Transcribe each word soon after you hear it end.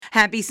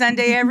Happy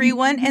Sunday,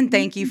 everyone, and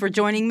thank you for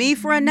joining me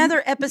for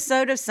another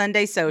episode of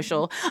Sunday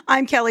Social.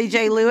 I'm Kelly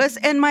J. Lewis,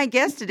 and my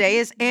guest today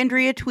is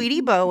Andrea Tweedy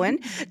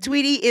Bowen.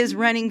 Tweedy is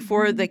running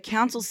for the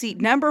council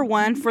seat number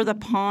 1 for the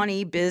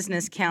Pawnee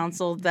Business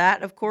Council.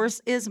 That, of course,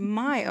 is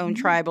my own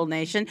tribal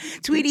nation.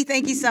 Tweedy,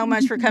 thank you so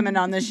much for coming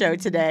on the show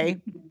today.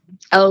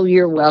 Oh,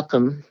 you're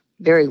welcome.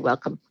 Very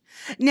welcome.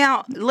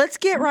 Now, let's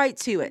get right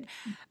to it.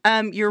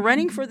 You're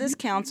running for this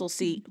council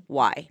seat.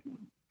 Why?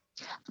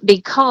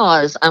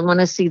 Because I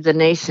want to see the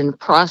nation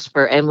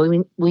prosper,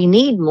 and we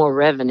need more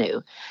revenue.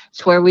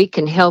 It's where we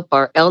can help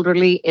our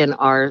elderly and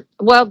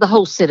the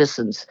whole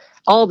citizens,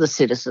 all the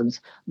citizens,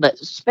 but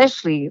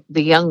especially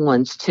the young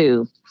ones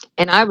too.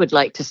 And I would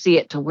like to see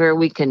it to where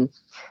we can,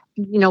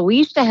 we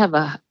used to have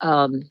a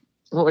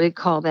what do you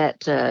call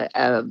that?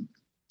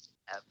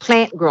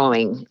 Plant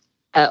growing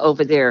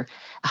over there,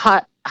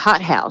 hot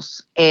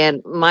house,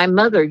 and my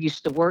mother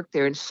used to work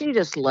there, and she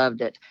just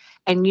loved it.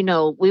 And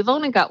we've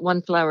only got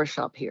one flower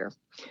shop here,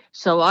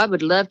 so I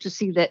would love to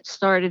see that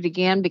started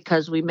again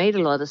because we made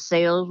a lot of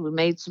sales, we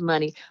made some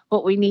money.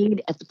 What we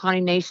need at the Pawnee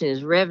Nation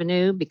is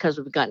revenue because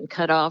we've gotten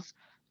cut off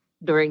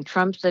during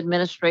Trump's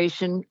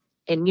administration,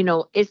 and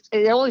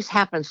it always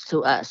happens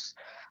to us.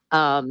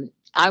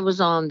 I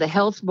was on the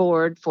health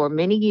board for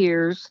many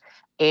years,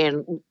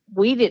 and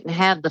we didn't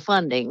have the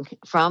funding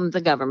from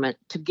the government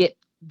to get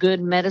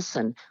good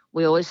medicine.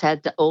 We always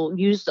had to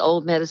use the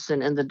old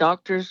medicine, and the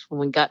doctors,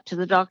 when we got to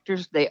the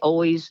doctors, they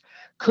always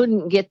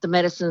couldn't get the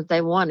medicines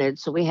they wanted,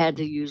 so we had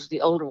to use the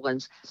older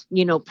ones.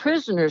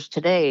 Prisoners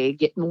today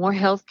get more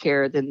health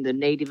care than the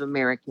Native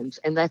Americans,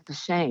 and that's a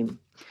shame.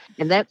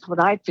 And that's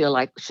what I feel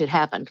like should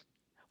happen.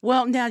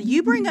 Well, now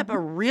you bring up a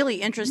really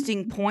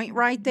interesting point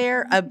right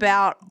there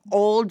about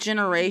old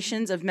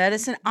generations of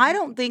medicine. I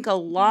don't think a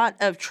lot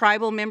of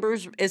tribal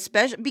members,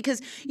 especially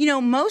because,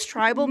 most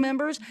tribal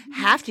members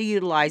have to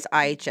utilize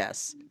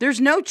IHS.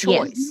 There's no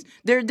choice.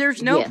 Yes.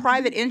 There's no Yes.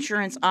 private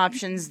insurance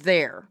options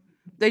there.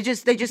 They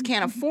just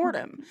can't afford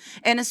them.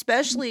 And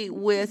especially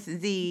with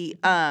the,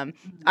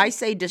 I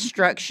say,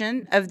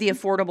 destruction of the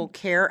Affordable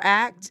Care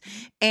Act.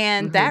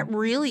 And that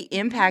really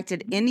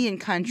impacted Indian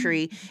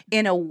country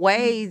in a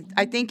way.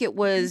 I think it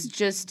was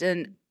just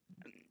an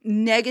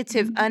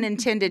negative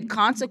unintended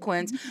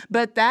consequence,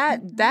 but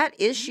that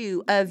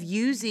issue of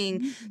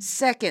using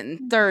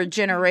second, third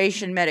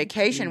generation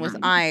medication with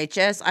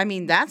IHS, I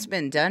mean, that's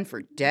been done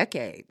for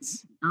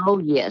decades. Oh,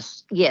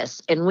 yes,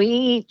 yes. And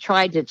we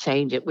tried to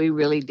change it. We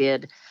really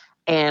did.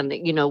 And,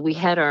 we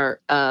had our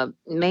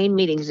main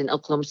meetings in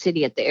Oklahoma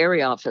City at the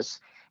area office,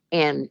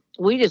 and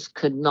we just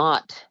could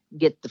not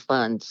get the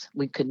funds.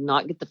 We could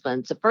not get the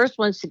funds. The first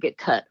ones to get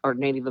cut are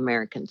Native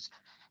Americans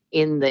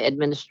in the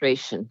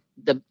administration,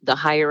 the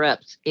higher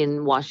ups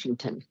in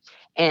Washington.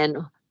 And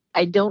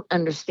I don't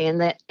understand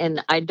that.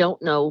 And I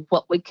don't know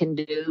what we can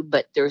do,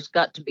 but there's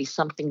got to be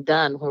something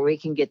done where we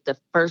can get the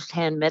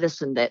firsthand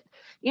medicine that,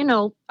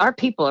 our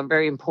people are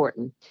very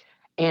important.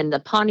 And the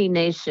Pawnee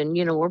Nation,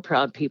 we're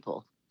proud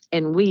people,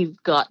 and we've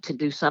got to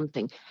do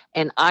something.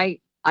 And I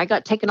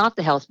got taken off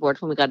the health board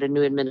when we got a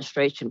new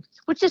administration,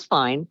 which is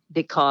fine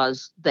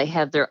because they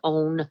have their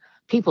own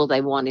people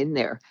they want in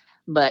there.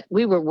 But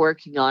we were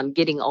working on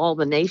getting all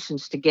the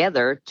nations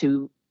together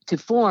to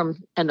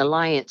form an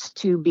alliance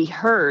to be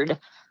heard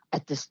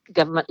at the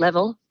government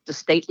level, the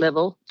state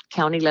level,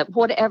 county level,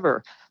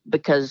 whatever,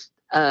 because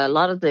a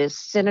lot of the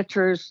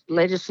senators,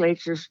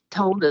 legislatures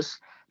told us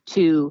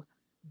to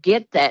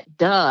get that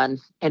done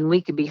and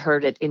we could be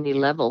heard at any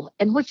level,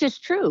 and which is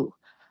true.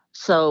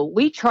 So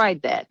we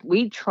tried that,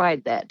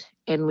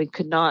 and we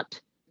could not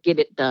get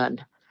it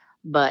done.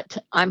 But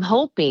I'm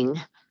hoping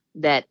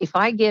that if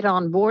I get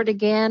on board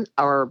again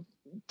or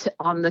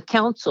on the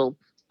council,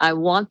 I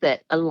want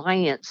that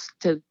alliance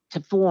to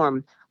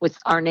form with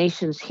our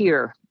nations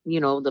here,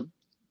 the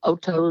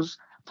Otos,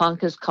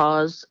 Poncas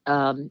Cause,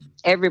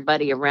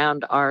 everybody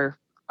around our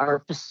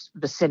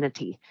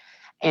vicinity.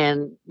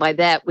 And by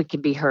that, we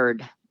can be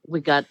heard.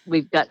 We've got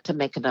to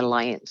make an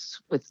alliance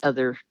with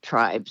other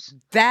tribes.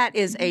 That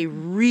is a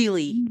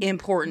really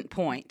important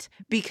point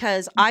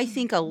because I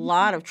think a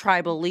lot of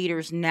tribal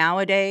leaders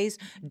nowadays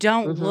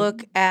don't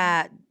look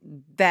at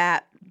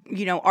that.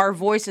 Our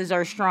voices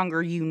are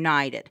stronger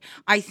united.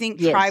 I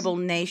think tribal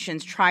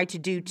nations try to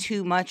do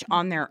too much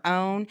on their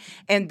own,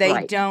 and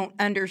they don't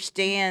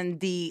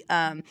understand the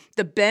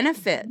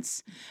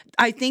benefits.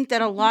 I think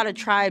that a lot of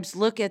tribes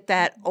look at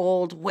that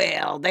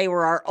they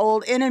were our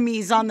old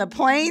enemies on the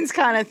plains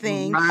kind of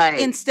thing,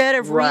 instead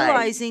of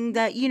realizing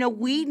that,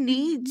 we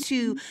need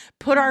to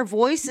put our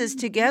voices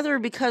together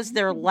because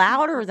they're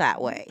louder that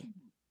way.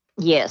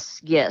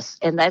 Yes.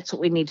 And that's what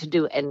we need to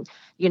do. And,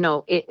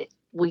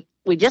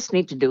 we just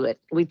need to do it.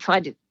 We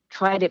tried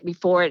it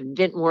before, it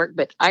didn't work,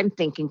 but I'm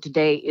thinking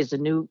today is a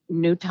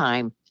new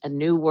time, a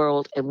new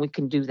world, and we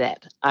can do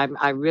that.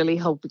 I really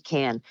hope we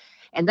can.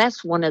 And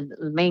that's one of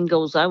the main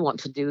goals I want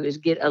to do is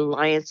get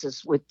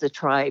alliances with the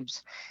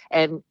tribes.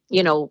 And,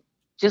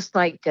 just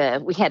like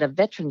we had a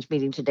veterans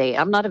meeting today.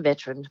 I'm not a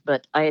veteran,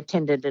 but I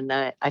attended and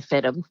I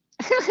fed them.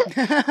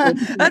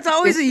 That's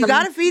always, you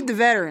got to feed the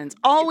veterans.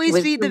 Always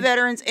with feed the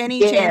veterans any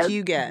chance yes,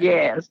 you get.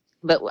 yes.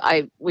 But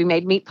we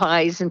made meat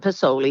pies and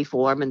pasoli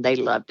for them, and they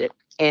loved it.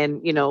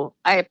 And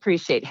I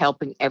appreciate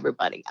helping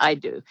everybody. I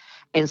do.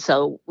 And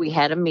so we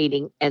had a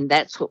meeting, and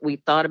that's what we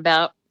thought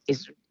about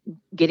is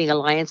getting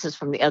alliances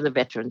from the other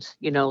veterans.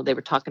 They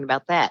were talking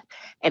about that,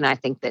 and I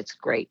think that's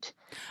great.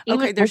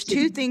 Okay, there's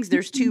two things.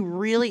 There's two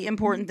really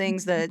important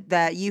things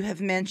that you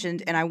have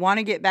mentioned, and I want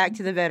to get back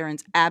to the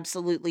veterans,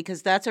 absolutely,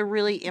 because that's a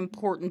really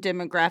important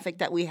demographic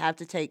that we have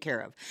to take care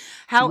of.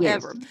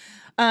 However,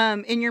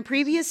 in your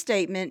previous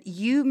statement,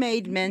 you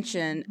made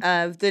mention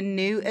of the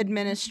new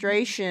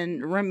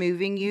administration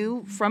removing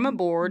you from a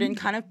board and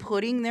kind of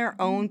putting their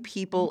own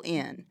people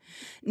in.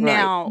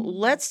 Now,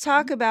 let's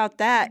talk about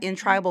that in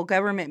tribal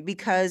government,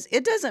 because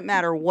it doesn't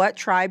matter what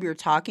tribe you're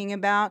talking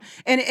about.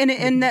 And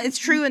it's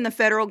true in the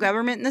federal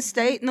government, in the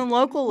state, and the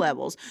local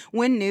levels.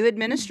 When new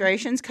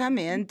administrations come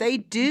in, they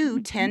do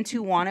tend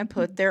to want to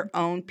put their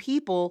own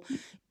people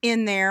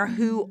in there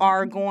who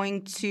are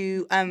going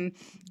to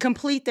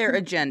complete their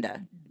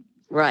agenda.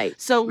 Right.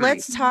 So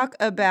let's talk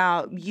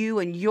about you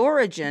and your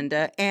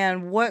agenda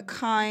and what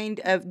kind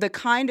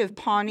of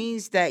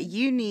Pawnees that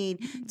you need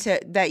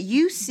that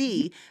you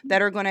see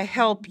that are going to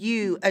help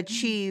you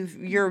achieve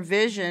your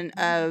vision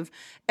of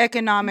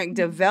economic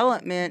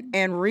development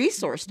and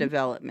resource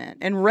development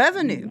and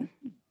revenue.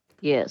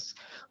 Yes.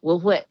 Well,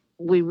 what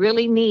we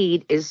really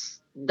need is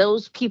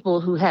those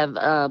people who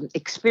have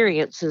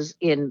experiences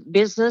in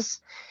business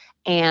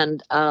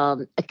and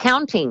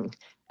accounting.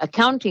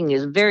 Accounting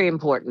is very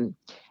important.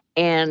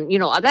 And,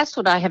 that's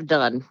what I have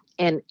done.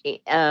 And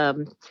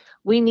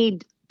we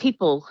need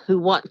people who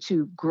want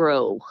to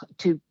grow,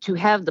 to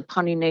have the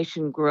Pawnee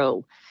Nation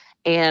grow.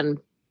 And,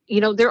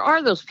 there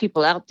are those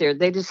people out there.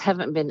 They just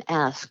haven't been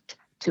asked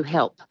to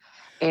help.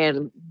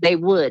 And they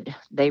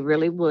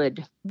really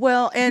would.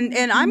 Well, and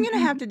I'm going to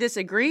have to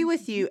disagree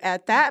with you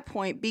at that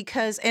point,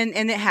 because, and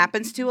it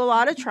happens to a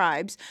lot of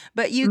tribes,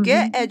 but you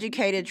get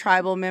educated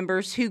tribal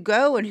members who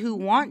go and who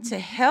want to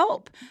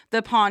help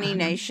the Pawnee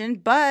Nation.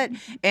 But,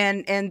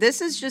 and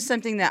this is just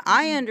something that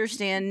I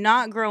understand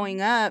not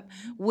growing up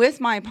with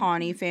my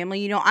Pawnee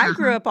family. I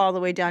grew up all the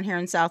way down here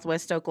in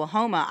Southwest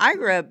Oklahoma. I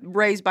grew up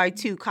raised by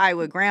two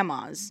Kiowa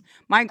grandmas.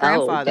 My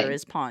grandfather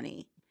is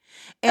Pawnee.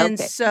 And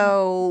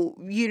so,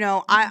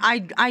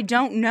 I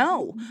don't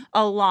know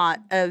a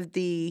lot of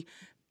the,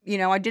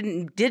 I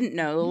didn't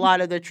know a lot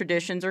of the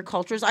traditions or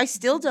cultures. I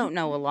still don't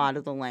know a lot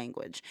of the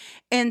language.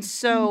 And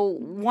so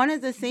one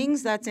of the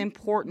things that's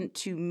important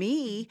to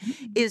me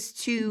is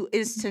to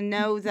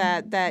know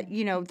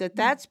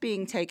that's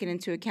being taken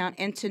into account,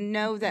 and to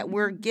know that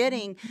we're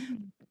getting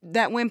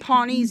that when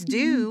Pawnees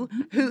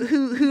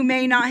who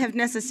may not have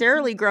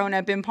necessarily grown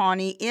up in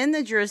Pawnee in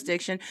the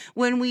jurisdiction,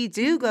 when we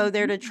do go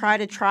there to try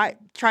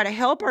to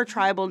help our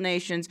tribal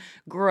nations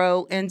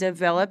grow and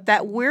develop,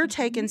 that we're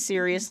taken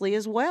seriously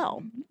as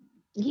well.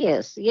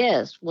 Yes.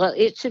 Well,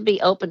 it should be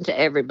open to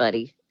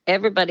everybody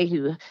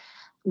who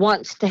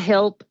wants to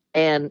help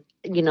and,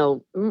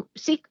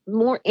 seek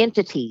more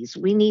entities.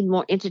 We need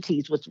more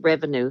entities with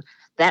revenue.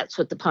 That's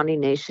what the Pawnee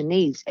Nation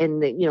needs.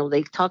 And,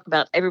 they talk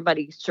about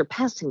everybody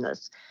surpassing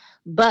us.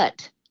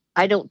 But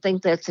I don't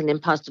think that's an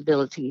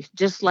impossibility.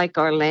 Just like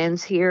our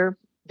lands here,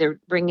 they're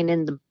bringing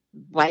in the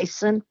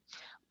bison.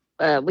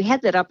 We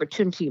had that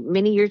opportunity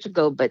many years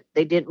ago, but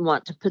they didn't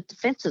want to put the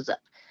fences up,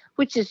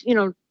 which is,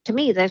 to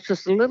me, that's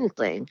just a little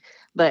thing.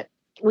 But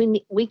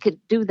we could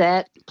do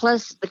that.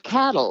 Plus the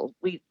cattle.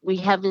 We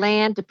have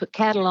land to put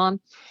cattle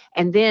on.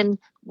 And then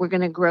we're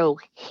going to grow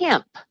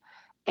hemp.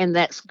 And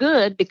that's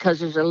good because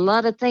there's a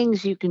lot of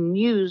things you can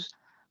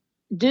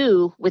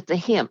do with the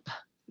hemp,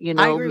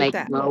 make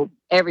rope,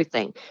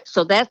 everything.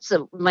 So that's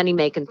a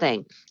money-making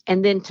thing.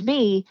 And then to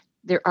me,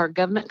 there are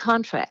government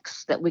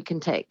contracts that we can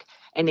take.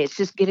 And it's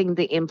just getting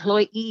the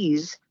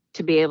employees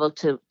to be able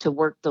to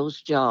work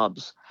those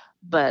jobs.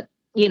 But,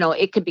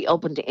 it could be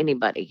open to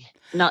anybody,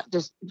 not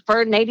just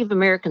for Native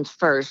Americans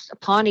first,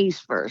 Pawnees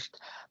first,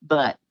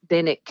 but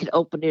then it could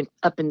open it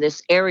up in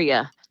this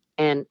area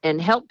and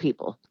help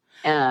people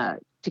to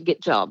get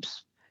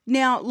jobs.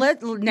 Now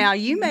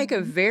you make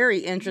a very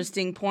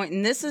interesting point,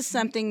 and this is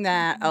something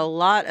that a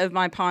lot of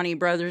my Pawnee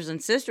brothers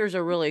and sisters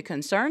are really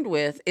concerned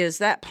with, is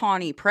that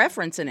Pawnee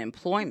preference in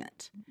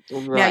employment.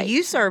 Right. Now,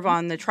 you serve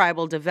on the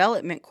Tribal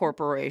Development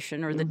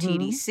Corporation, or the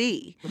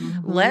TDC.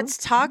 Let's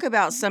talk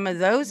about some of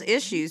those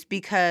issues,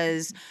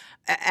 because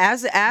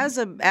as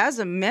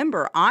a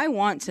member, I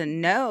want to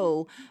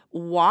know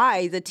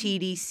why the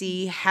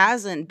TDC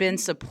hasn't been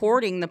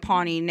supporting the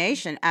Pawnee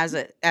Nation as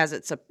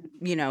it's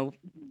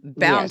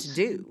bound to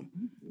do.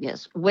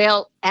 Yes.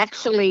 Well,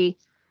 actually,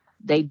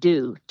 they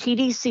do.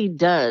 TDC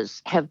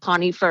does have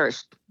Pawnee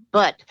first,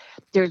 but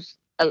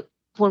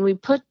when we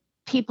put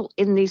people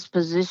in these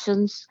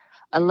positions,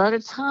 a lot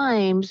of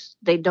times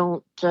they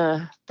don't.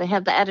 They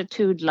have the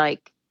attitude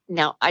like,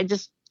 now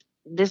this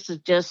is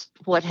just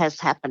what has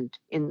happened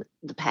in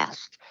the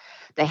past.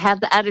 They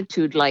have the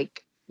attitude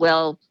like,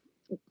 well,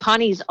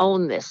 Pawnees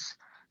own this,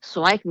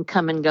 so I can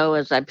come and go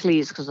as I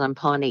please because I'm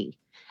Pawnee.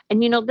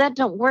 And that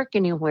don't work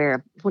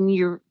anywhere. When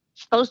you're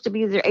supposed to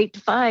be there 8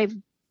 to 5,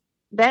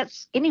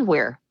 that's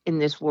anywhere in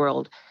this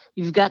world.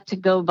 You've got to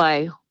go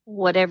by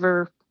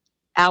whatever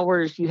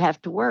hours you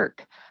have to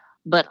work.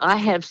 But I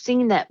have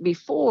seen that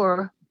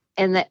before,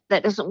 and that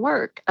doesn't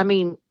work. I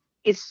mean,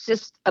 it's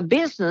just a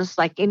business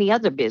like any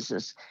other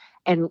business.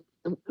 And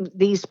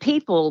these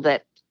people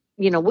that,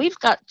 we've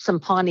got some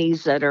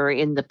Pawnees that are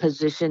in the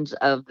positions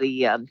of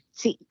the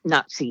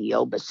not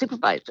CEO, but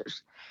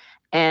supervisors,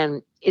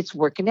 and it's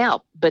working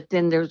out. But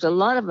then there's a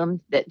lot of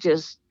them that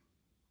just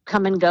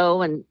come and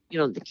go, and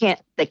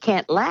they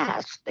can't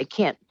last. They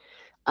can't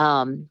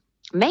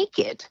make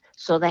it,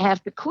 so they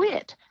have to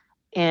quit.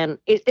 And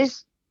it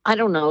is, I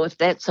don't know if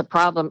that's a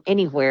problem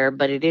anywhere,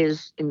 but it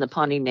is in the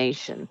Pawnee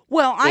Nation.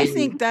 Well, I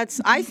think that's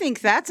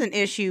an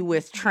issue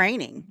with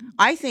training.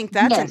 I think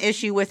that's an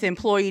issue with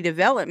employee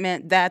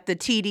development that the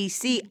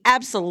TDC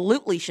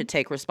absolutely should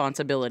take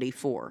responsibility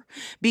for.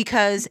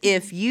 Because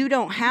if you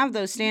don't have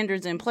those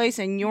standards in place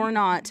and you're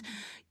not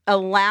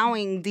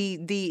allowing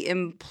the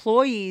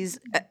employees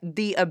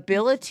the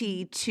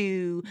ability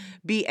to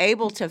be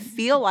able to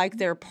feel like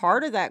they're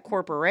part of that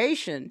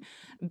corporation,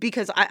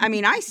 because I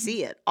mean, I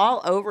see it all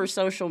over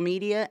social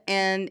media,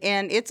 and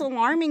it's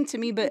alarming to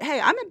me. But hey,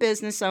 I'm a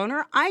business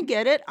owner. I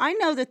get it. I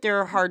know that there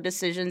are hard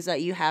decisions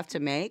that you have to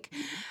make.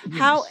 Yes.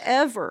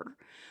 However,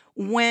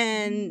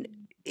 when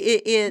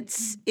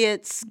it's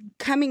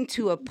coming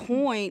to a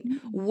point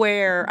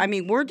where, I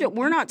mean,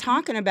 we're not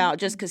talking about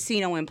just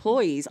casino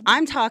employees.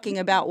 I'm talking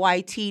about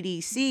why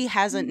TDC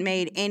hasn't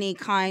made any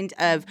kind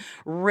of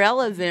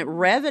relevant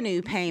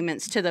revenue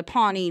payments to the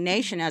Pawnee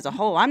Nation as a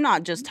whole. I'm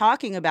not just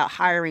talking about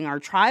hiring our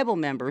tribal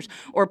members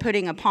or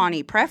putting a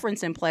Pawnee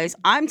preference in place.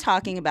 I'm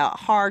talking about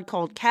hard,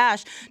 cold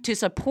cash to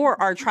support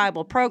our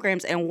tribal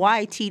programs, and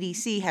why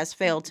TDC has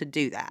failed to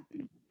do that.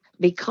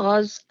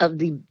 Because of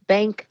the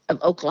Bank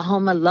of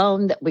Oklahoma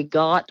loan that we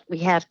got, we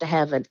have to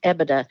have an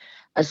EBITDA.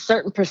 A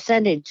certain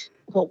percentage,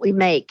 what we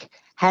make,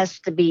 has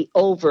to be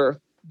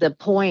over the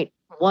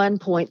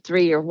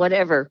 0.1, or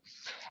whatever.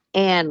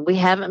 And we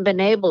haven't been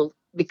able,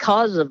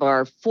 because of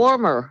our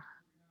former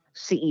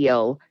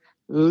CEO,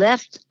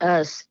 left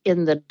us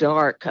in the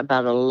dark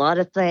about a lot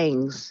of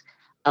things,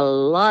 a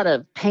lot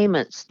of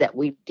payments that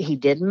he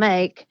didn't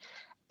make.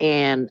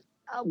 And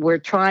we're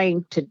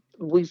trying to,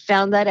 we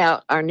found that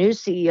out. Our new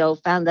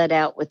CEO found that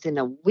out within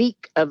a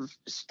week of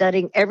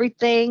studying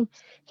everything.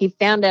 He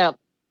found out,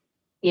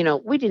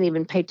 we didn't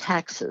even pay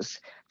taxes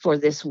for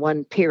this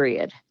one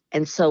period.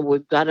 And so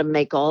we've got to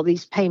make all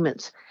these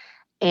payments.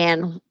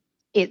 And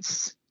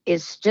it's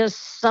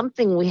just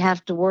something we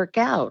have to work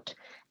out.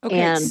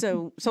 Okay,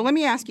 so let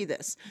me ask you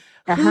this.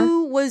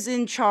 Who was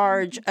in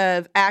charge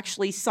of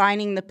actually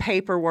signing the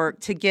paperwork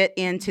to get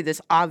into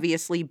this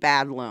obviously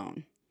bad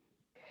loan?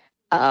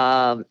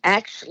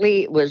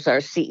 Actually, it was our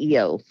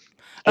CEO.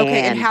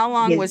 Okay, and how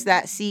long was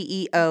that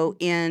CEO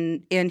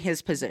in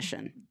his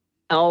position?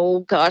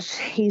 Oh, gosh,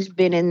 he's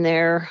been in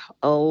there,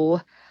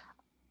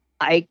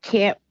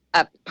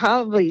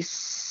 probably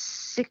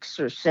 6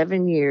 or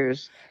 7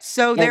 years.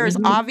 So there's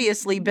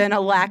obviously been a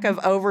lack of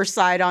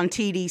oversight on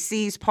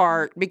TDC's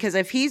part, because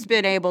if he's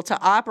been able to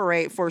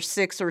operate for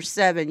 6 or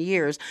 7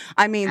 years,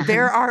 I mean,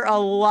 there are a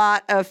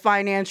lot of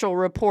financial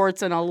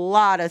reports and a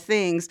lot of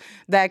things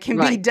that can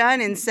be done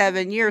in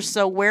 7 years.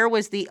 So where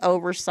was the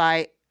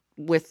oversight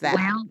with that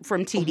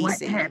from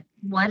TDC?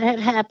 What had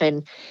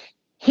happened,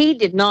 he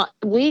did not,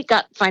 we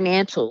got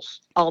financials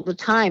all the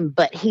time,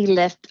 but he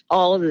left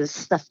all of this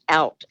stuff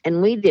out,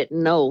 and we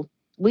didn't know.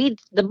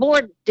 The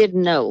board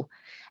didn't know,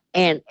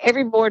 and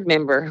every board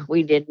member,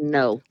 we didn't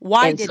know.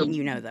 Why didn't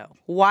you know, though?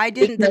 Why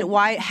didn't the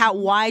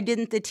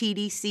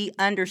TDC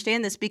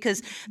understand this?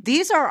 Because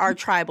these are our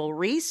tribal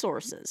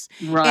resources,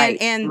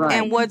 right? And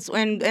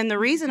the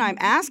reason I'm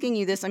asking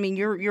you this, I mean,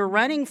 you're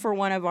running for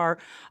one of our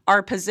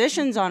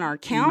positions on our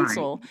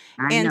council,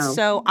 and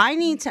so I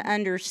need to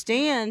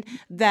understand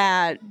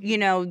that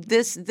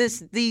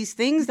these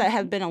things that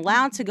have been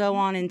allowed to go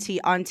on on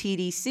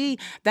TDC,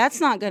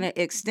 that's not going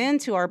to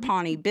extend to our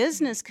Pawnee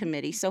Business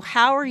Committee. So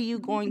how are you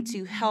going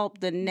to help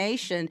the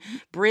nation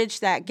bridge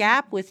that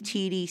gap with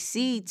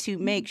TDC to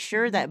make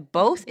sure that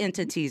both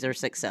entities are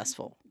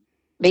successful?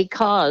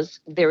 Because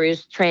there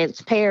is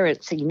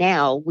transparency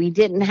now. We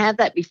didn't have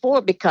that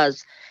before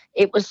because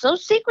it was so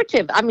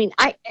secretive. I mean,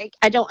 I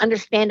don't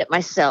understand it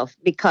myself,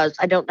 because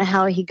I don't know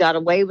how he got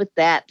away with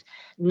that,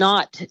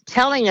 not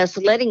telling us,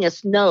 letting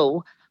us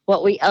know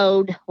what we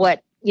owed,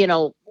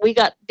 we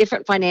got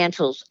different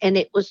financials, and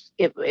it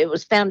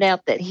was found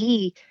out that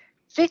he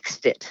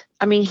fixed it.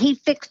 I mean, he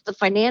fixed the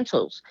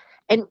financials,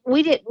 and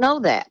we didn't know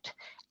that.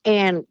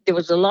 And there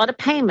was a lot of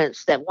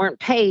payments that weren't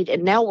paid,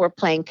 and now we're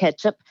playing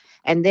catch up.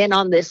 And then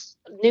on this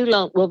new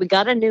loan, we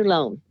got a new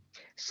loan.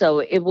 So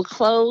it will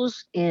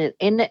close in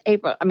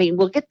April. I mean,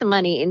 we'll get the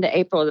money into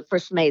April, the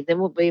 1st of May. Then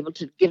we'll be able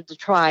to give the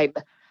tribe,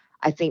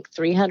 I think,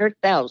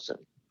 $300,000,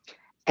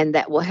 and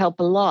that will help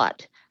a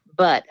lot.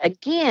 But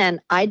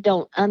again, I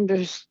don't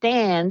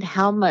understand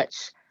how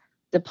much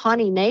the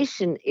Pawnee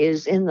Nation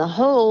is in the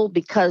hole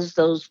because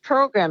those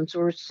programs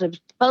were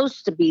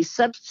supposed to be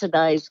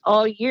subsidized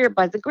all year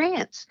by the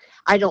grants.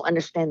 I don't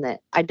understand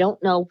that. I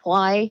don't know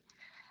why,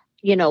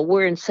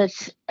 we're in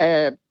such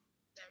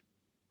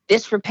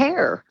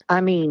disrepair.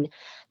 I mean,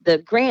 the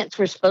grants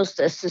were supposed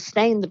to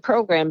sustain the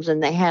programs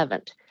and they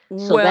haven't.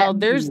 So Well,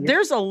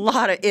 there's a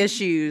lot of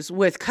issues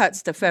with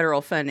cuts to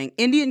federal funding.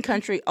 Indian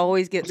country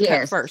always gets cut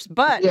yes, first.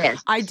 But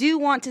yes. I do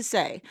want to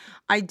say,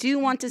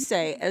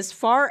 as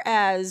far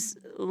as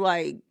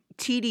like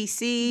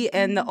TDC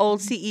and the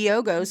old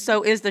CEO goes,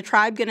 so is the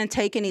tribe going to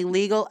take any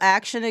legal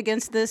action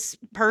against this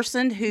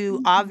person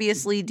who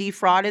obviously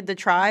defrauded the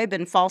tribe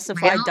and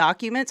falsified Well,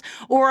 documents?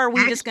 Or are we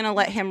act- just going to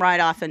let him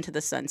ride off into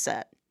the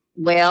sunset?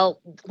 Well,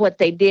 what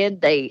they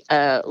did, they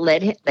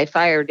they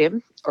fired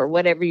him, or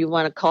whatever you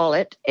want to call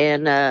it,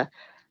 and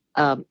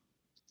um,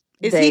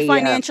 Is he they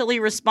financially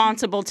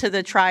responsible to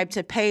the tribe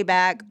to pay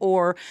back,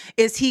 or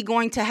is he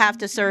going to have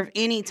to serve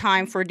any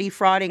time for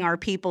defrauding our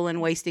people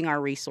and wasting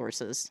our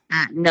resources?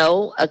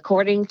 no,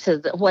 according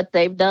to what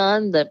they've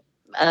done,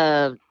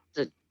 uh,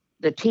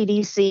 the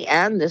TDC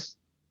and this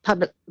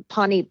public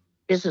Pawnee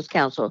Business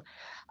Council.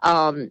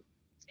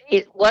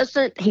 It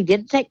wasn't, he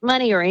didn't take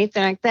money or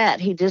anything like that.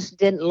 He just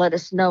didn't let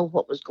us know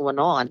what was going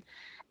on.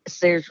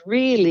 So there's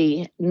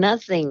really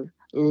nothing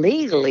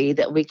legally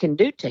that we can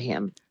do to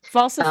him.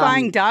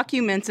 Falsifying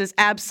documents is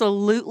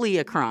absolutely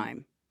a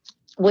crime.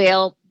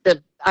 Well,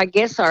 I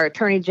guess our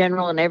attorney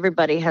general and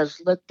everybody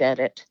has looked at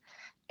it,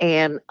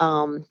 and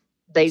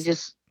they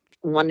just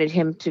wanted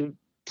him to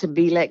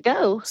be let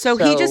go. So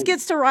he just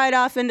gets to ride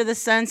off into the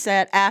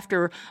sunset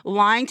after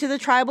lying to the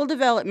Tribal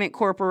Development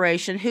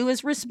Corporation, who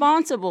is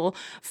responsible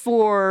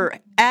for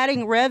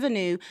adding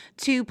revenue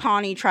to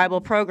Pawnee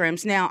tribal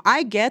programs. Now,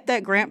 I get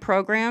that grant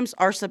programs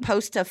are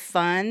supposed to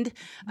fund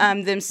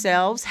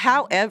themselves.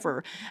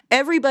 However,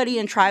 everybody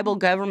in tribal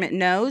government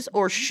knows,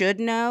 or should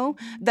know,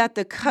 that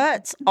the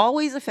cuts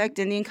always affect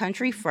Indian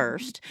country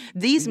first.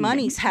 These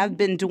monies have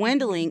been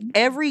dwindling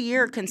every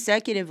year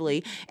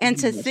consecutively, and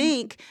to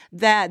think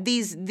that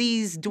these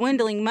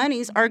dwindling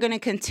monies are going to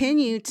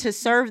continue to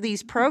serve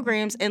these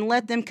programs and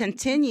let them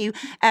continue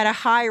at a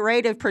high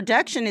rate of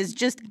production is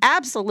just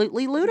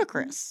absolutely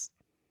ludicrous.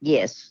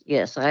 Yes,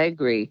 I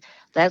agree.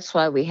 That's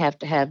why we have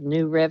to have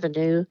new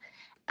revenue,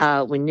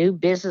 with new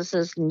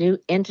businesses, new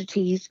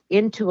entities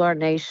into our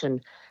nation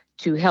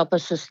to help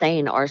us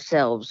sustain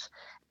ourselves.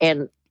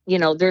 And we've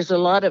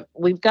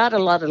got a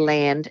lot of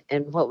land,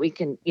 and what we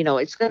can,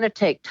 it's going to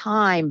take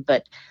time,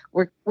 but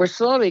we're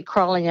slowly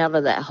crawling out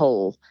of that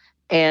hole.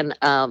 And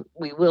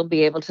we will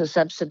be able to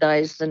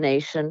subsidize the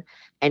nation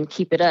and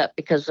keep it up,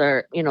 because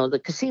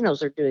the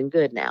casinos are doing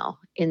good now.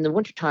 In the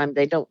wintertime,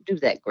 they don't do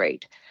that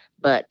great.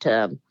 But,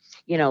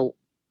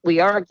 we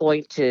are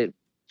going to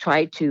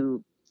try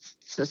to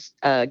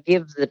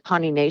give the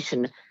Pawnee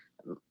Nation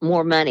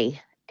more money.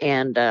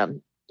 And, a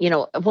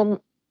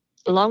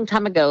long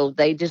time ago,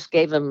 they just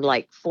gave them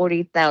like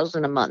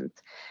 $40,000 a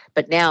month,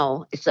 but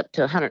now it's up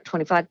to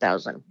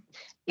 $125,000.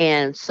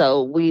 And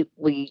so we've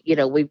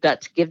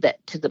got to give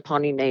that to the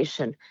Pawnee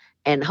Nation,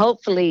 and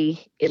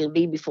hopefully it'll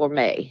be before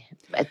May,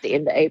 at the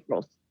end of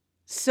April.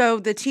 So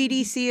the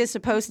TDC is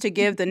supposed to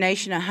give the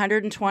nation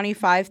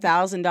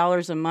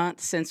 $125,000 a month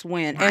since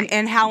when? Right.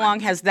 And how long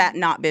has that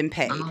not been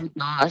paid? Oh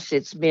gosh,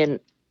 it's been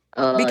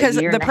because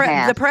a year and a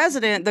half. the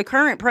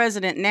current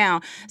president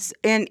now,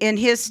 in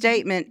his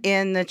statement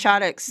in the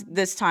Chautauqua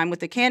this time with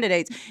the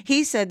candidates,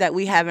 he said that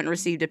we haven't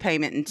received a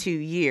payment in 2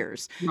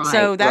 years. Right,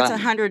 so that's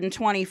right.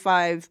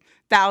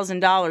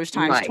 $125,000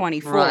 times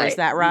 24. Right, is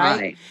that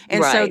right? right,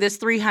 And so right. this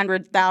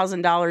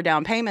 $300,000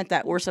 down payment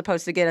that we're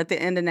supposed to get at the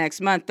end of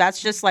next month,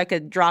 that's just like a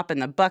drop in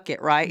the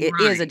bucket, right? It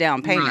is a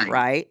down payment,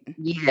 right?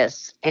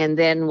 Yes, and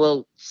then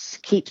we'll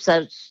keep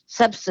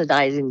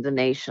subsidizing the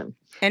nation.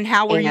 And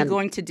how are you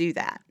going to do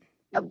that?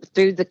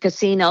 Through the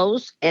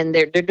casinos, and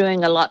they're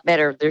doing a lot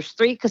better. There's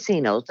 3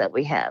 casinos that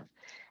we have,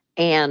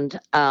 and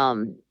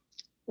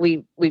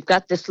we've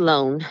got this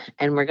loan,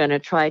 and we're going to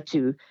try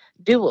to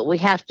do what we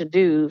have to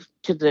do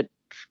to the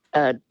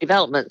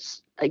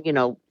developments,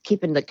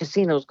 keeping the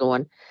casinos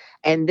going,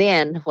 and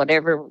then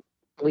whatever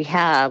we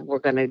have, we're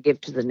going to give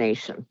to the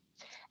nation.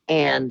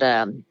 And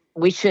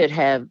we should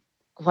have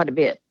quite a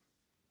bit,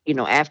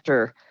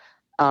 after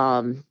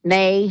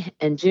May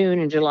and June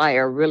and July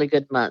are really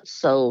good months.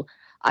 So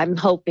I'm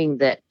hoping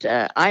that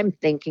I'm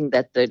thinking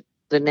that the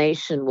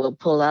nation will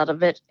pull out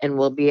of it, and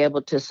we'll be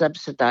able to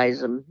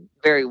subsidize them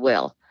very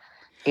well.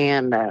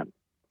 And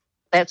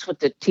that's what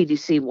the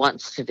TDC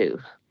wants to do.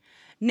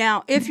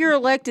 Now, if you're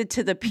elected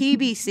to the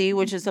PBC,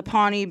 which is the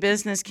Pawnee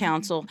Business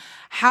Council,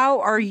 how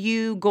are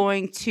you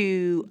going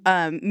to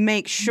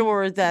make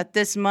sure that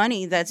this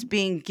money that's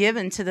being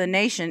given to the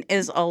nation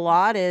is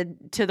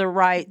allotted to the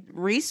right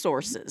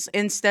resources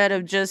instead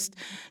of just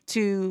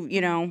to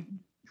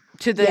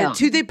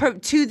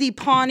the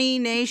Pawnee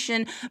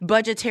Nation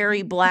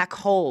budgetary black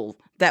hole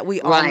that we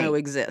all know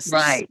exists?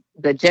 Right.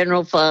 The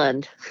general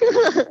fund.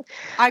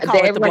 I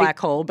call it the black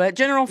hole, but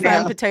general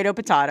fund, potato.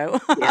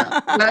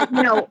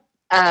 Yeah.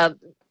 Well,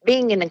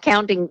 being in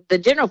accounting, the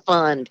general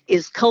fund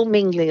is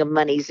commingling of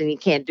monies, and you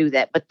can't do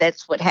that. But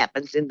that's what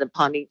happens in the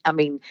Pawnee. I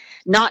mean,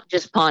 not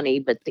just Pawnee,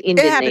 but the It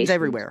Indian happens nations.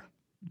 everywhere.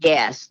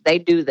 Yes, they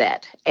do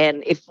that.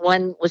 And if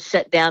one was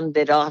shut down,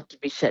 they'd all have to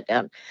be shut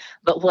down.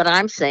 But what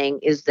I'm saying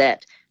is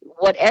that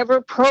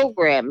whatever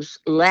programs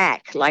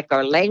lack, like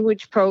our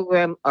language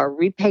program, our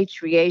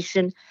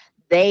repatriation,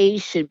 they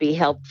should be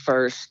helped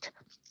first.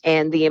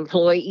 And the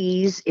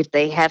employees, if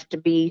they have to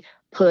be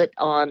put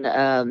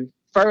on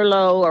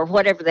furlough or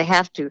whatever they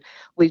have to,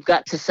 we've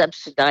got to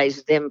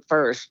subsidize them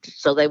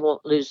first so they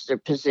won't lose their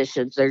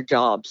positions, their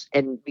jobs,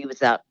 and be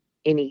without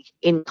any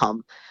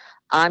income.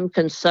 I'm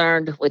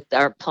concerned with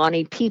our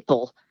Pawnee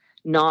people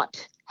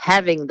not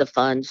having the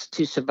funds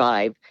to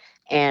survive.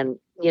 And,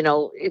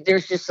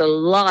 there's just a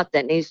lot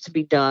that needs to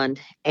be done.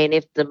 And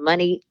if the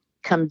money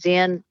comes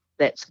in,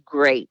 that's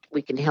great.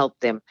 We can help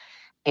them.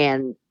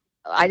 And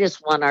I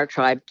just want our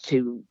tribe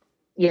to,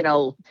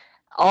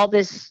 all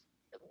this,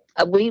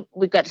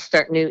 we've got to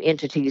start new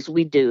entities.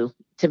 We do,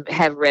 to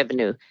have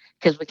revenue,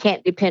 because we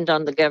can't depend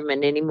on the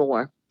government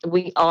anymore.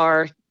 We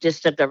are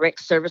just a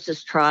direct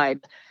services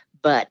tribe,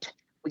 but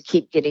we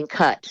keep getting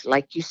cut,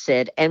 like you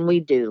said, and we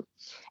do.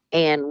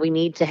 And we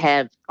need to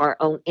have our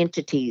own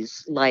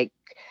entities, like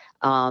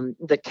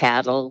the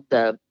cattle,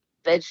 the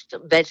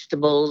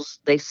vegetables.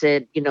 They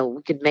said,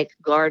 we could make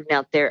a garden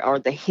out there, or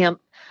the hemp,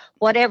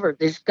 whatever.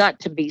 There's got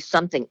to be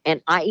something.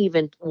 And I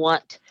even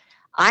want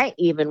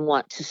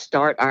to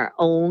start our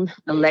own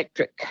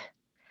electric,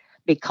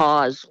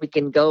 because we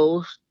can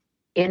go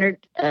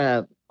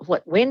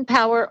wind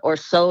power or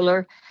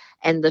solar,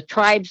 and the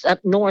tribes up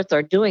north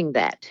are doing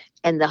that,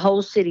 and the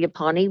whole city of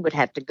Pawnee would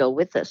have to go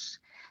with us,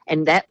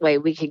 and that way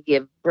we could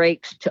give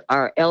breaks to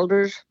our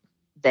elders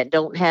that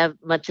don't have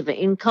much of an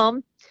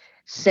income,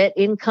 set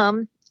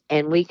income,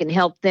 and we can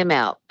help them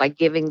out by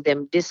giving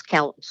them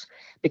discounts,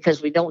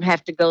 because we don't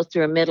have to go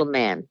through a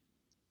middleman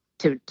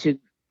to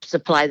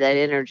supply that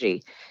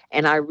energy.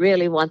 And I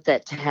really want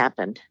that to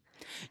happen.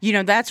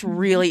 That's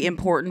really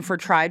important for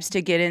tribes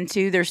to get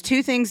into. There's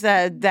two things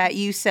that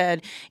you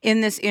said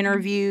in this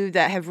interview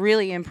that have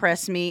really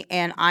impressed me,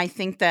 and I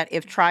think that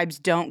if tribes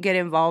don't get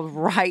involved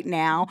right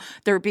now,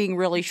 they're being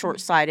really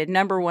short-sighted.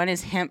 Number one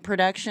is hemp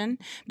production,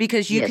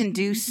 because you Yes. can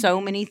do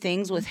so many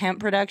things with hemp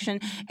production,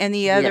 and the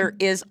Yes. other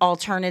is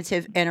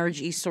alternative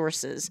energy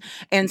sources.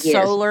 And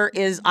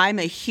Yes. I'm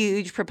a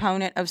huge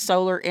proponent of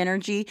solar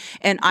energy,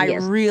 and I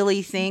Yes.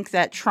 really think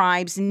that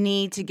tribes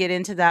need to get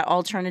into that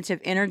alternative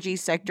energy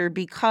sector,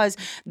 because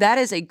that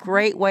is a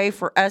great way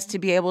for us to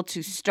be able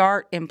to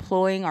start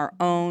employing our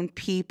own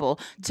people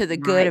to the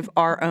good Right. of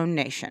our own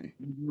nation.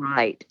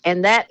 Right.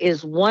 And that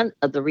is one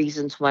of the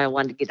reasons why I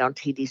wanted to get on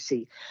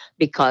TDC,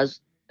 because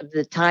of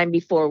the time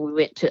before we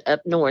went to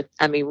up north.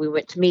 I mean, we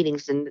went to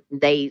meetings, and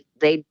they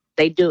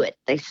do it.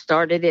 They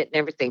started it and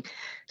everything.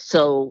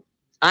 So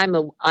I'm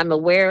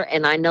aware,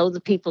 and I know the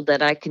people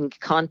that I can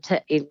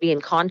be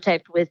in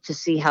contact with to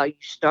see how you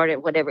start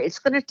it, whatever. It's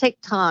going to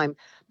take time,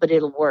 but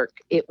it'll work.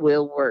 It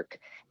will work.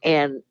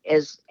 And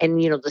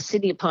the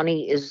city of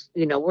Pawnee is,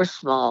 we're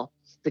small,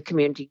 the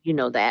community,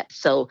 that.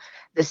 So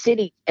the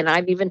city, and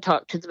I've even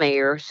talked to the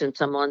mayor, since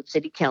I'm on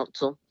city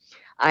council.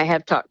 I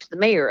have talked to the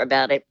mayor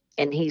about it,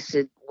 and he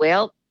said,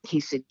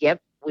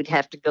 yep, we'd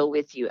have to go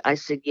with you. I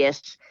said,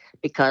 yes,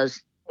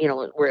 because,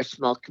 we're a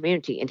small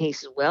community. And he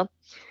said, well,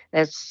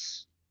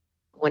 that's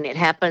when it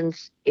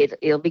happens,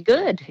 it'll be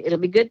good. It'll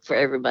be good for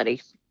everybody.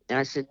 And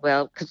I said,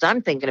 well, because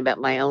I'm thinking about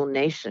my own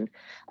nation,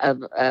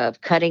 of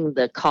cutting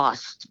the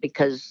costs,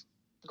 because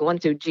going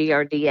through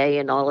GRDA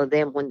and all of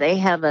them, when they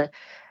have a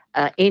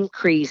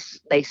increase,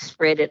 they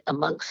spread it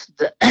amongst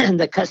the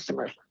the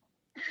customers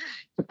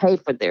to pay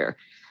for their,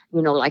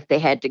 like they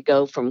had to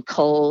go from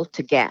coal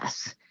to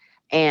gas,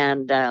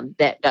 and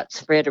that got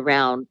spread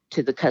around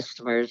to the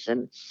customers,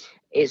 and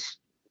it's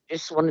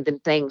just one of them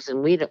things,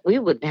 and we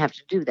wouldn't have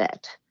to do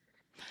that.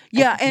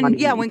 Yeah, and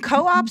yeah, when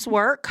co-ops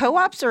work,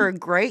 co-ops are a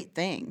great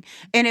thing.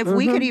 And if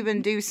we could Mm-hmm.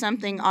 even do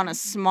something on a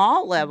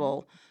small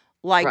level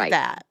like Right.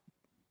 that,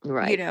 you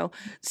Right. know.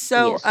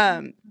 So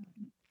Yes.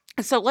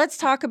 so let's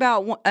talk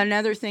about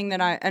another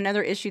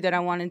issue that I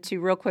wanted to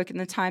real quick in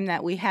the time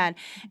that we had,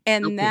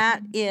 and Okay.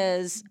 that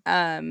is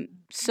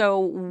so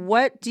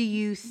what do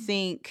you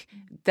think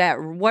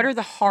what are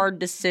the hard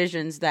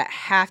decisions that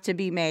have to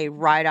be made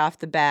right off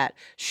the bat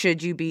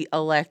should you be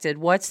elected?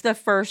 What's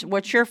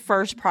your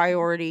first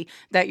priority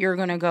that you're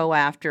going to go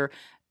after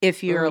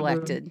if you're Hmm.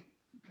 elected?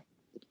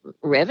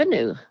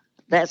 Revenue.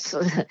 That's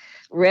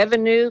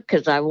revenue,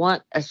 because I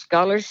want a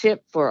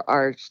scholarship for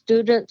our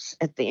students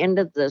at the end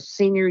of the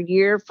senior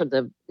year, for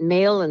the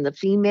male and the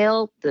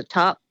female, the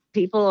top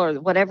people or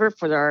whatever,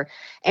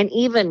 and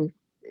even,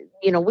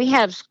 we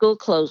have school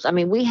clothes. I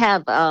mean, we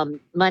have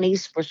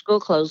monies for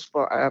school clothes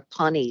for our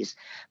Pawnees,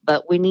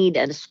 but we need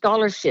a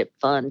scholarship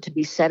fund to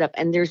be set up.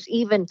 And there's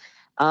even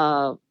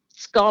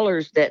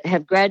scholars that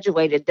have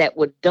graduated that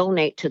would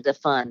donate to the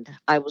fund,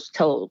 I was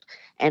told.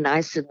 And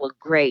I said, well,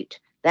 great.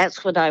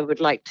 That's what I would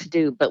like to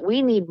do. But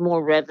we need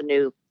more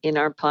revenue in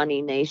our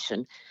Pawnee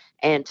Nation.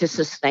 and to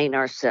sustain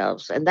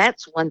ourselves. And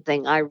that's one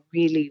thing I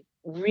really,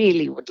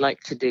 really would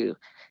like to do,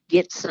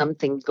 get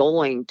something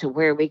going to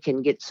where we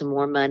can get some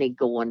more money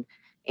going,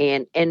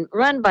 and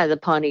run by the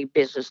Pawnee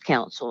Business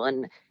Council.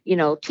 And,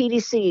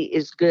 TDC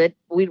is good.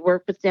 We'd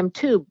work with them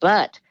too,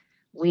 but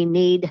we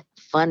need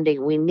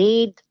funding. We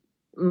need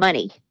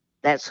money.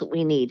 That's what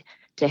we need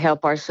to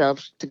help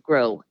ourselves to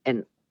grow.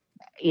 And,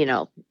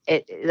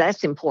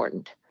 that's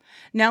important.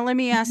 Now, let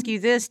me ask you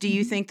this. Do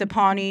you think the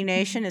Pawnee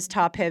Nation is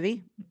top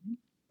heavy?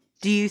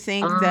 Do you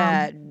think Um,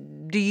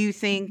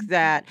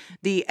 that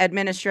the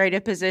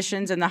administrative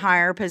positions and the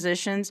higher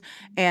positions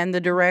and the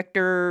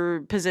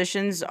director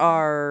positions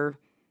are,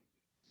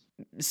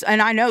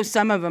 and I know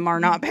some of them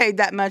are not paid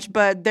that much,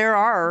 but there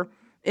are,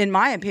 in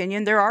my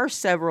opinion, there are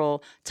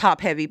several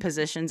top heavy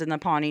positions in the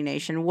Pawnee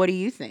Nation. What do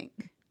you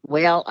think?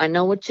 well, I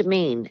know what you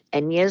mean.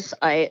 And yes,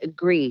 I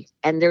agree.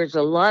 And there's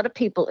a lot of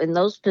people in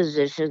those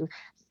positions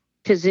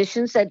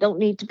that don't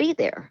need to be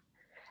there.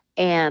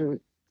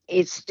 And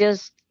it's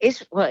just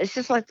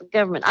like the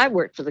government. I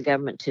work for the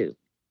government too.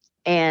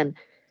 And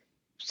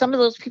some of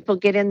those people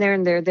get in there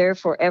and they're there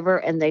forever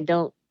and they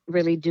don't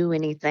really do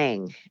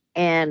anything.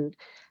 And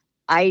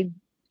I,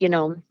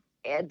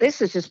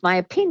 this is just my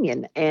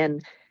opinion.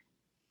 And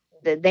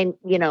then,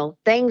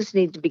 things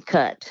need to be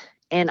cut.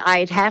 And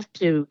I'd have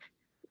to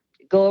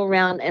go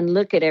around and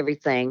look at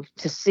everything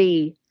to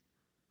see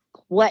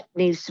what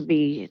needs to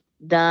be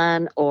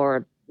done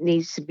or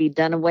needs to be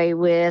done away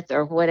with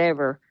or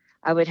whatever.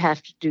 I would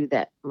have to do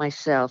that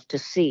myself to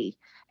see,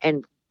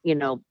 and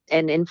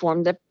and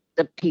inform the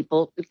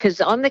people, because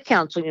on the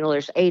council,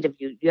 there's 8 of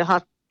you.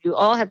 You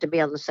all have to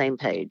be on the same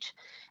page,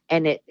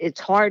 and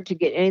it's hard to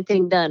get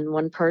anything done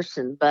one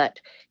person. But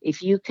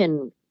if you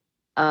can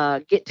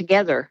get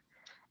together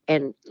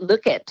and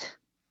look at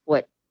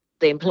what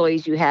the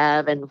employees you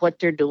have and what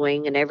they're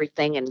doing and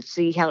everything, and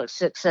see how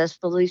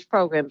successful these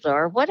programs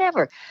are,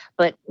 whatever.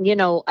 But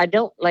I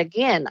don't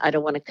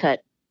want to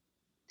cut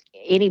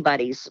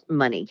anybody's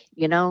money,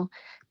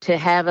 to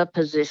have a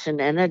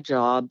position and a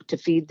job to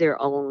feed their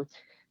own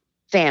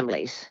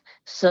families.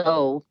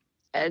 So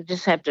I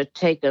just have to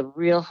take a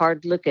real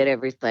hard look at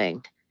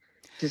everything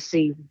to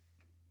see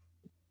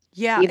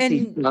Yeah, if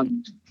these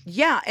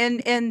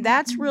and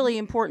that's really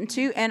important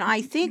too. And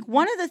I think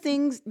one of the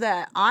things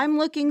that I'm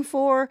looking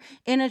for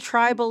in a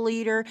tribal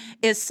leader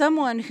is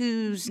someone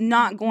who's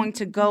not going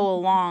to go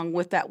along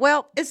with that.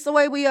 Well, it's the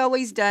way we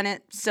always done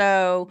it,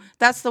 so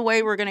that's the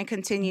way we're going to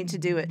continue to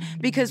do it.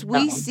 Because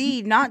we uh,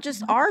 see not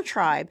just our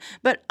tribe,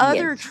 but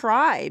other yes,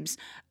 tribes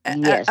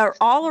yes, are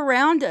all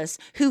around us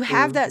who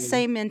have that hmm,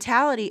 same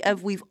mentality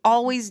of we've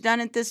always done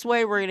it this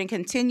way. We're going to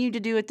continue to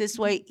do it this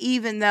way,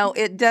 even though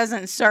it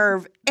doesn't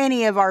serve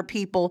any of our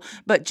people,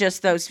 but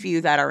just those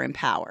few that are in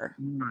power.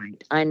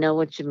 right. I know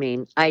what you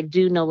mean. I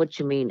do know what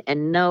you mean.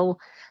 And no,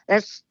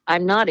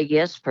 I'm not a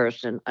yes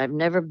person. I've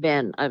never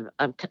been.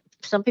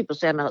 Some people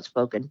say I'm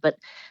outspoken, but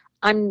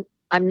I'm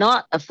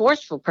not a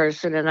forceful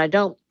person, and I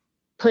don't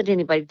put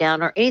anybody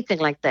down or anything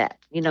like that.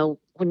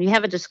 When you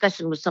have a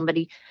discussion with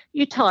somebody,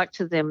 you talk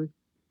to them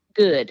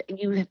good.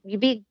 You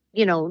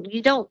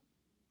don't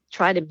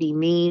try to be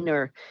mean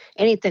or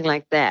anything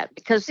like that,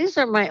 because these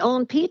are my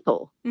own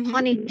people, Hmm.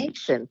 Pawnee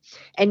Nation,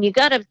 and you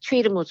got to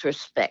treat them with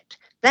respect.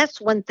 That's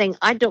one thing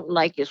I don't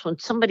like, is when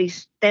somebody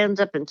stands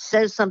up and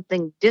says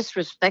something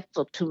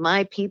disrespectful to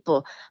my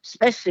people,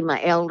 especially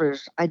my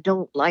elders. I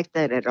don't like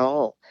that at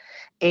all.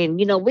 And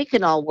we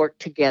can all work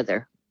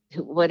together,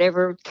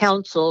 whatever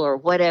council or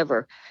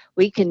whatever,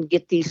 we can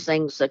get these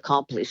things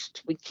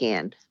accomplished. We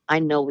can. I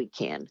know we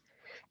can.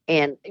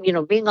 And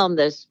being on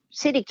the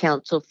city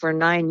council for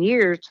 9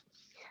 years,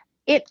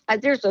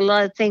 there's a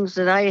lot of things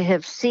that I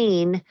have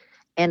seen.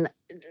 And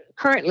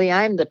currently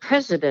I'm the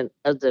president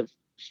of the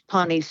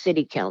Pawnee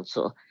City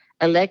Council,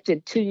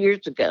 elected 2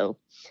 years ago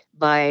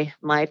by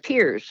my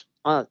peers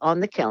on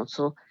the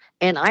council.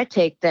 And I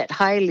take that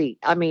highly.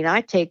 I mean,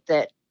 I take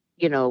that,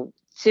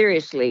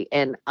 seriously.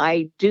 And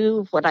I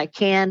do what I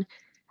can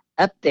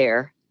up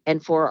there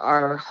and for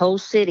our whole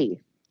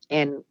city.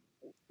 And,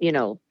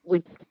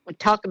 we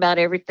talk about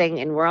everything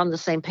and we're on the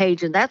same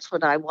page. And that's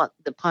what I want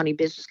the Pawnee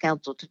Business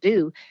Council to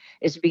do,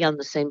 is be on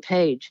the same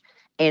page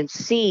and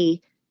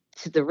see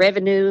to the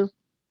revenue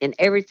and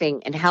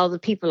everything and how the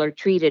people are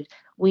treated.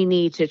 We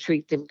need to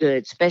treat them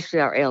good, especially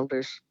our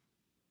elders.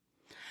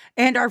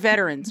 And our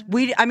veterans.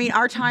 I mean,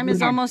 our time is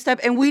Yes, almost up,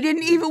 and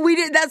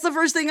that's the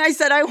first thing I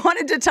said I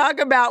wanted to talk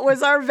about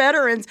was our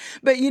veterans.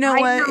 But you know I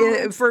what?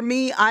 know. For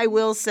me, I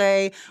will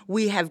say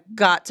we have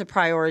got to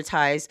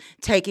prioritize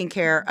taking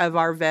care of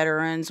our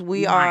veterans.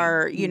 We Right,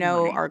 are,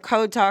 right. our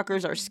code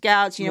talkers, our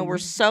scouts, we're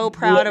so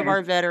proud of Yes,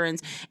 our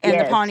veterans, and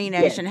the yes, Pawnee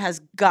yes. Nation has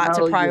got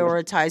to Oh, yes,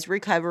 prioritize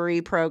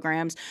recovery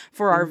programs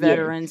for our yes,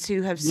 veterans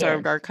who have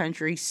served yes, our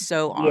country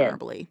so yes.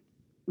 honorably.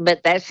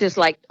 But that's just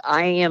like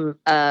I am.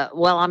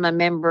 I'm a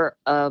member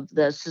of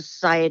the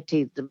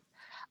society.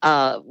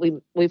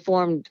 We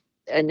formed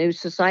a new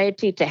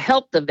society to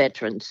help the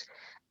veterans,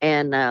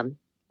 and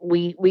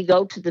we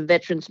go to the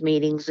veterans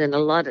meetings, and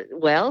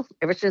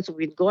ever since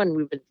we've been going,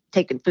 we've been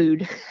taking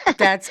food.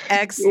 That's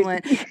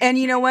excellent. And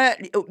you know what?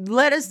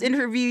 Let us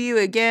interview you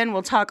again.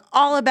 We'll talk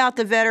all about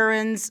the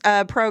veterans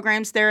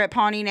programs there at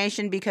Pawnee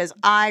Nation, because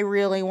I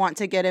really want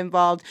to get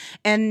involved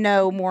and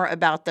know more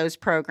about those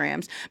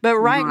programs. But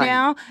right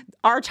now,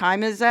 our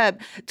time is up.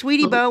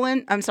 Tweety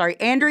Bowen, I'm sorry,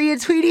 Andrea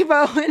Tweety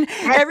Bowen.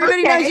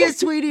 Everybody knows you as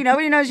Tweety.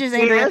 Nobody knows you as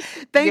Andrea.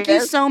 Thank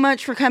you so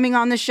much for coming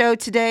on the show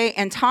today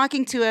and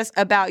talking to us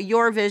about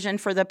your vision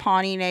for the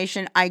Pawnee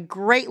Nation. I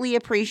greatly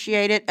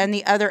appreciate it, and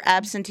the other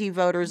absentee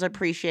voters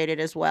appreciate it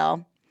as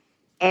well.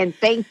 And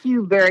thank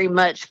you very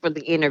much for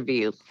the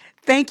interview.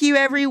 Thank you,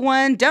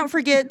 everyone. Don't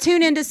forget,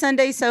 tune into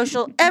Sunday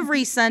Social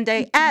every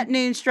Sunday at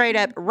noon straight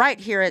up right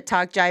here at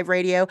Talk Jive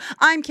Radio.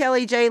 I'm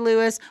Kelly J.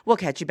 Lewis. We'll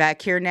catch you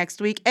back here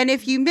next week. And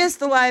if you missed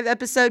the live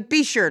episode,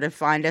 be sure to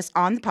find us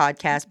on the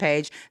podcast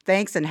page.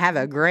 Thanks and have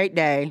a great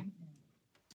day.